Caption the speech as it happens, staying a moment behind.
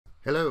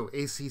Hello,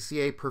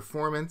 ACCA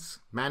Performance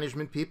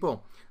Management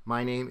people.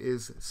 My name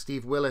is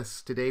Steve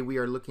Willis. Today we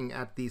are looking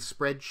at the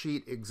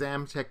spreadsheet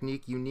exam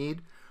technique you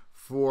need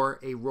for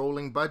a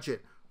rolling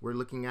budget. We're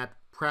looking at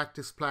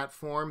practice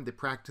platform, the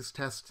practice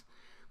test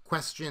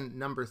question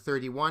number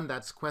 31.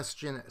 That's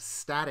question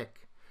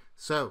static.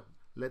 So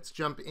let's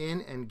jump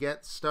in and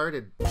get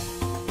started.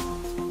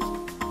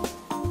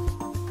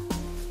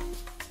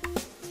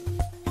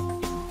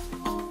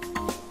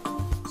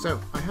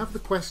 So I have the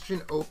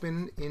question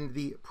open in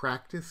the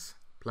practice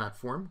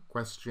platform,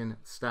 question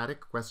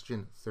static,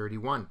 question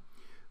 31.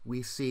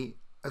 We see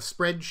a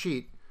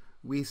spreadsheet.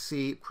 We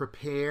see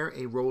prepare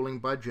a rolling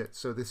budget.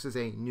 So this is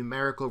a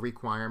numerical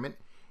requirement,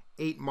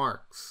 8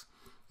 marks.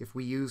 If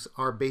we use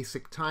our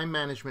basic time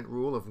management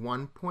rule of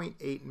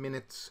 1.8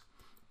 minutes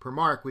per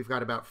mark, we've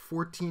got about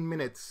 14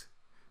 minutes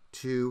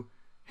to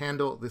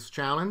handle this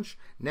challenge.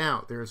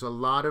 Now, there's a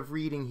lot of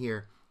reading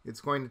here. It's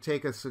going to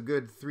take us a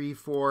good 3,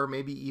 4,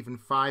 maybe even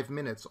 5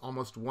 minutes,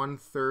 almost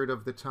 1/3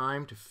 of the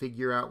time to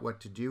figure out what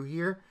to do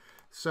here.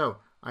 So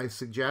I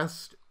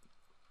suggest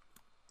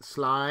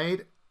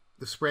slide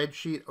the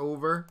spreadsheet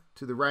over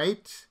to the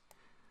right.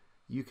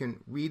 You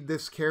can read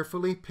this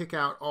carefully, pick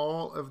out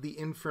all of the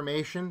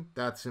information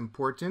that's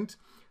important,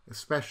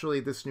 especially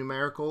this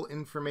numerical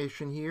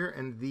information here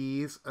and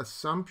these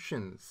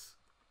assumptions.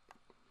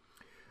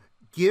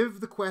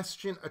 Give the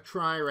question a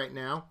try right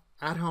now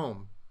at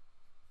home.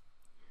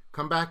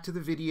 Come back to the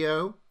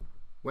video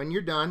when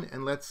you're done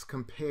and let's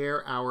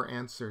compare our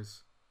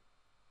answers.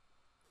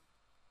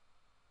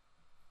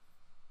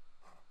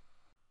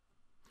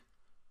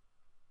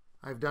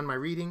 I've done my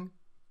reading.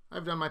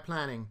 I've done my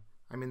planning.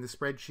 I'm in the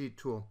spreadsheet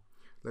tool.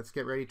 Let's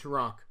get ready to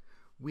rock.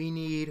 We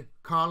need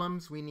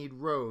columns, we need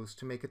rows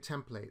to make a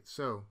template.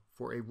 So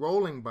for a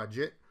rolling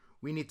budget,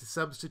 we need to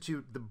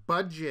substitute the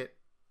budget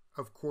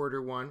of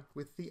Q1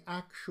 with the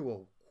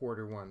actual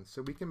Q1.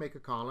 So we can make a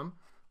column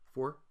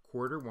for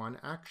Q1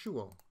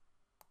 actual.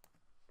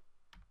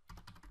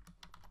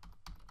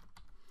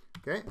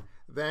 Okay,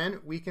 then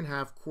we can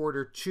have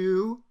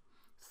Q2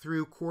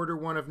 through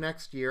Q1 of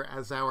next year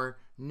as our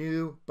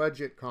new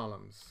budget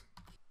columns.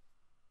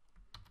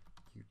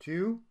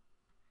 Q2,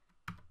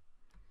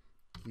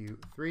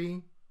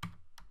 Q3,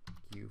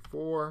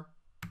 Q4,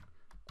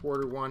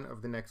 Q1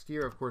 of the next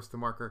year. Of course, the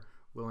marker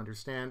will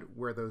understand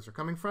where those are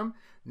coming from.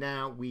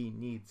 Now we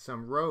need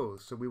some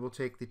rows. So we will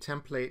take the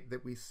template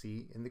that we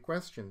see in the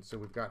question. So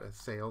we've got a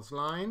sales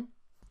line.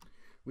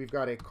 We've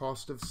got a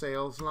cost of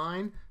sales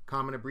line.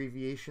 Common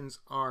abbreviations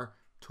are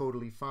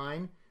totally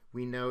fine.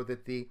 We know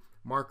that the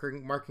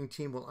marking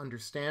team will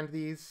understand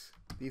these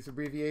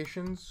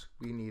abbreviations.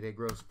 We need a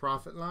gross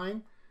profit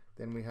line.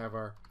 Then we have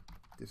our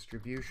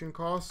distribution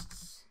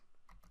costs.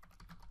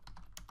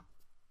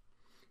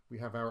 We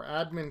have our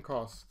admin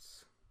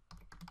costs.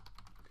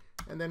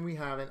 And then we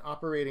have an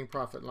operating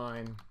profit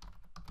line.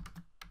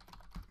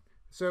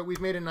 So we've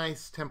made a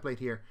nice template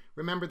here.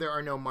 Remember, there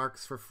are no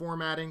marks for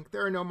formatting.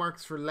 There are no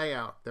marks for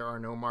layout. There are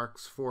no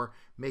marks for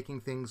making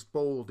things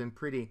bold and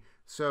pretty.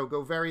 So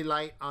go very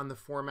light on the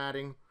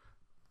formatting.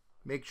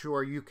 Make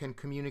sure you can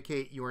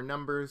communicate your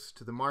numbers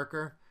to the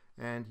marker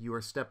and your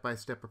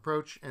step-by-step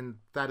approach, and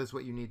that is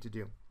what you need to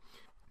do.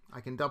 I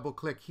can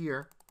double-click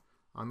here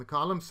on the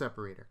column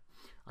separator.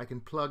 I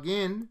can plug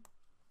in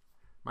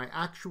my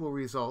actual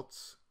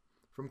results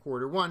from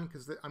Q1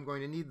 because I'm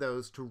going to need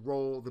those to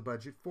roll the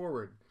budget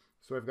forward.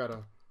 So I've got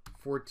a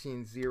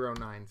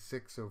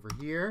 14,096 over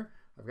here.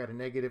 I've got a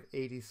negative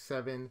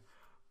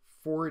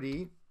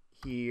 8740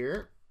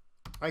 here.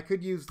 I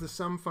could use the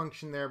sum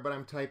function there, but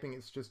I'm typing.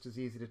 It's just as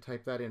easy to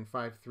type that in,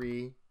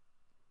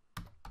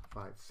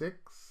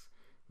 5356.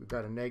 We've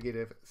got a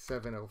negative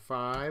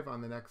 705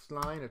 on the next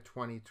line, a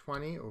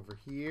 2020 over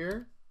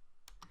here.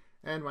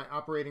 And my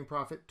operating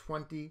profit,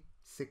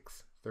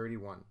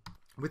 2631.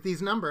 With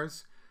these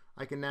numbers,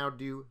 I can now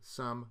do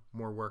some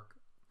more work.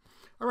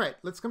 All right,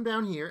 let's come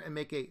down here and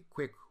make a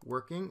quick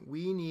working.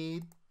 We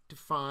need to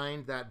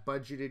find that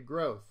budgeted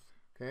growth.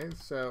 Okay,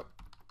 so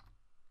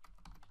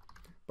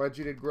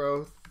budgeted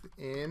growth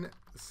in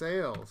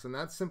sales, and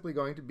that's simply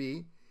going to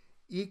be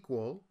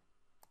equal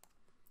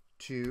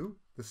to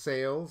the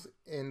sales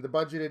in the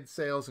budgeted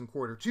sales in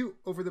Q2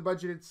 over the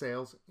budgeted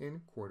sales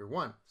in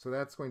Q1. So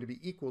that's going to be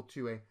equal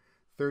to a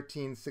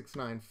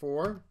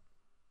 13,694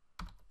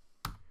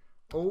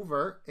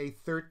 over a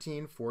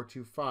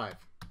 13,425.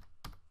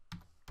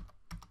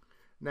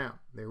 Now,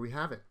 there we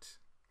have it.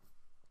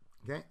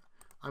 Okay,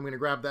 I'm going to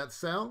grab that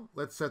cell.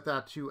 Let's set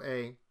that to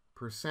a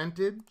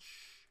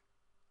percentage.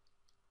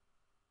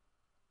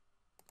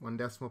 1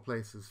 decimal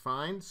place is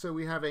fine. So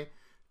we have a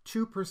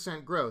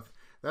 2% growth.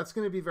 That's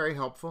going to be very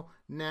helpful.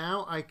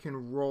 Now I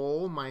can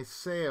roll my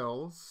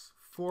sales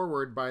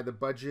forward by the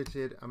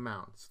budgeted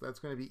amounts. That's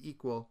going to be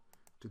equal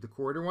to the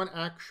Q1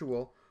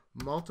 actual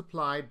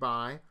multiplied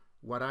by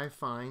what I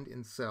find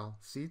in cell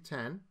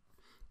C10.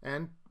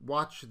 And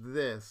watch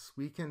this.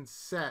 We can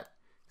set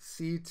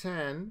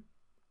C10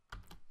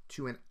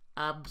 to an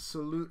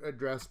absolute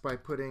address by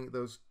putting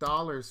those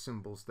dollar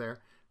symbols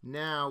there.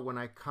 Now, when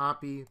I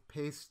copy,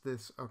 paste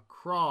this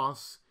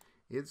across,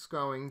 it's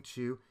going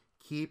to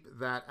keep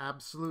that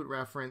absolute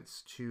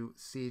reference to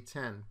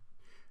C10.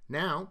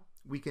 Now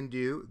we can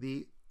do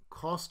the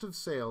cost of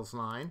sales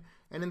line,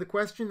 and in the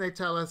question they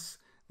tell us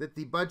that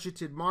the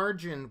budgeted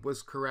margin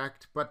was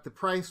correct, but the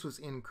price was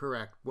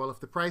incorrect. Well, if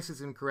the price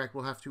is incorrect,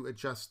 we'll have to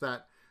adjust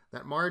that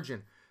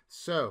margin.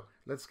 So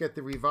let's get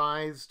the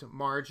revised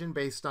margin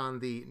based on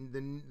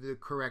the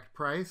correct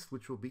price,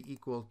 which will be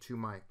equal to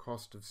my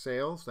cost of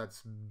sales.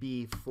 That's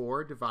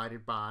B4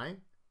 divided by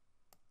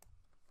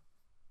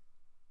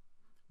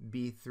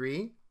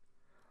B3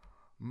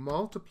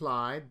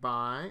 multiplied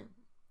by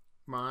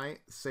my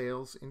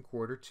sales in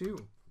quarter 2.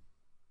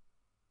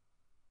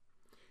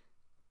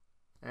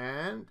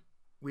 And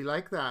we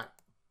like that.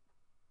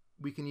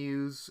 We can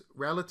use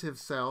relative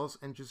cells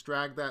and just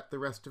drag that the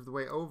rest of the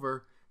way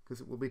over, because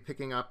it will be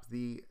picking up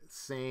the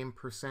same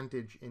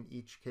percentage in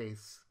each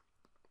case.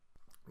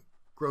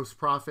 Gross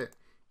profit,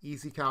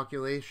 easy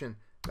calculation.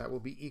 That will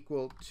be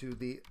equal to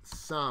the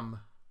sum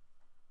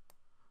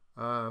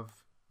of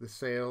the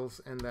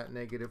sales and that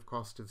negative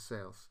cost of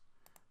sales.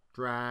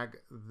 Drag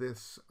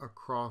this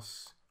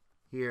across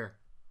here.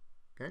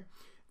 Okay.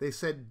 They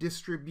said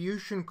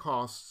distribution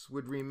costs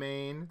would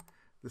remain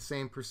the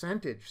same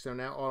percentage. So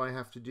now all I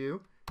have to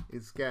do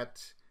is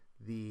get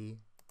the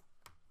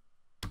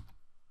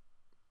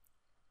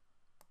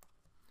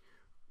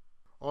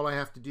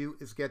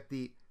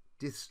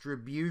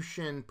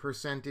distribution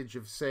percentage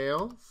of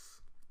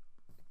sales,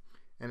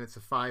 and it's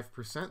a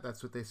 5%.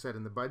 That's what they said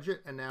in the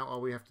budget. And now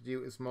all we have to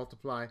do is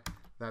multiply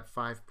that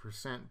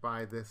 5%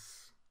 by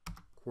this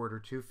quarter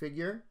 2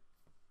 figure,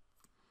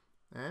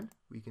 and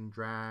we can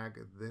drag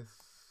this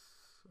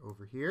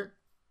over here.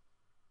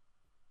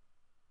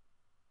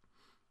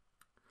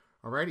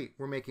 Alrighty,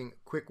 we're making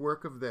quick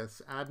work of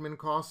this. Admin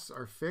costs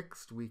are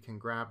fixed. We can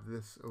grab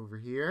this over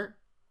here.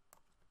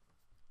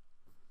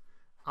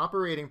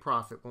 Operating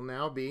profit will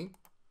now be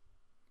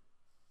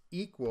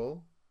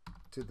equal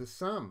to the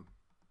sum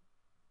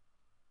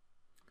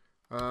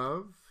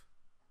of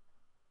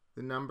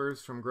the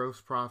numbers from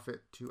gross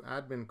profit to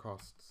admin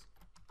costs.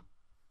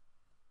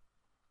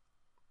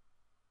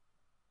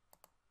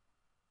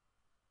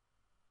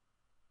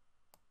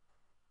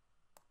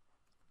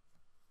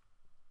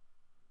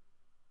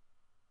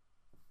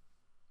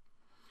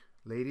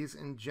 Ladies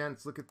and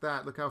gents, look at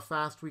that. Look how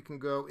fast we can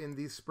go in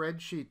the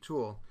spreadsheet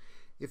tool.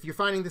 If you're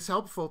finding this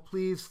helpful,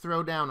 please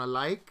throw down a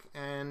like,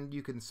 and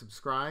you can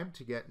subscribe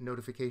to get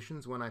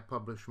notifications when I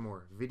publish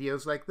more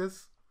videos like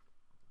this.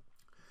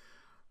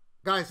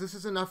 Guys, this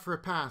is enough for a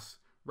pass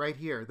right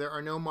here. There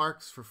are no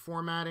marks for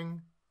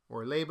formatting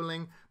or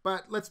labeling,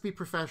 but let's be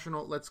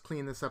professional. Let's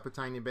clean this up a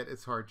tiny bit.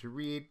 It's hard to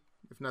read,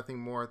 if nothing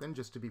more than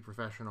just to be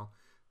professional.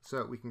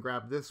 So we can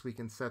grab this. We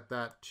can set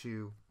that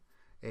to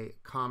a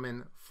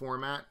common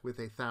format with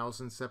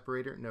 1,000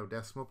 separator, no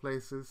decimal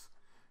places.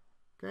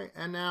 Okay,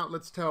 and now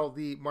let's tell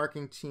the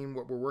marking team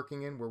what we're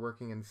working in. We're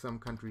working in some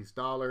countries'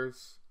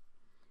 dollars,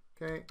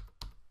 okay,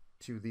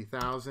 to the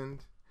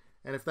 1,000.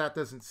 And if that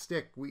doesn't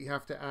stick, we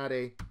have to add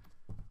a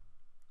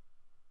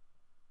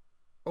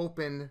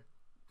open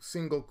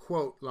single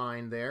quote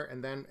line there,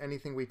 and then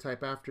anything we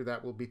type after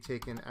that will be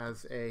taken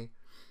as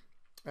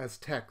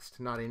text,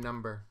 not a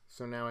number.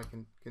 So now I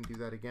can do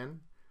that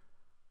again.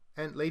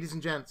 And ladies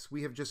and gents,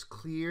 we have just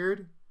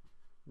cleared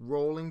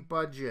rolling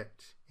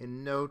budget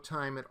in no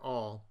time at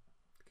all.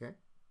 Okay,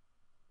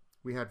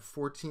 we had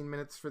 14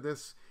 minutes for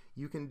this.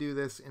 You can do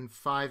this in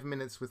 5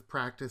 minutes with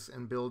practice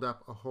and build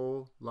up a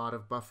whole lot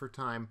of buffer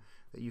time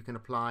that you can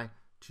apply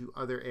to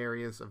other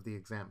areas of the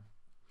exam.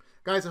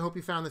 Guys, I hope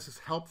you found this is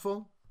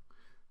helpful.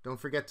 Don't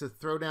forget to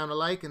throw down a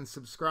like and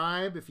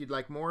subscribe if you'd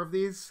like more of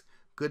these.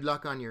 Good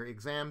luck on your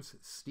exams.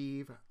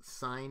 Steve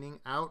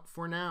signing out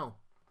for now.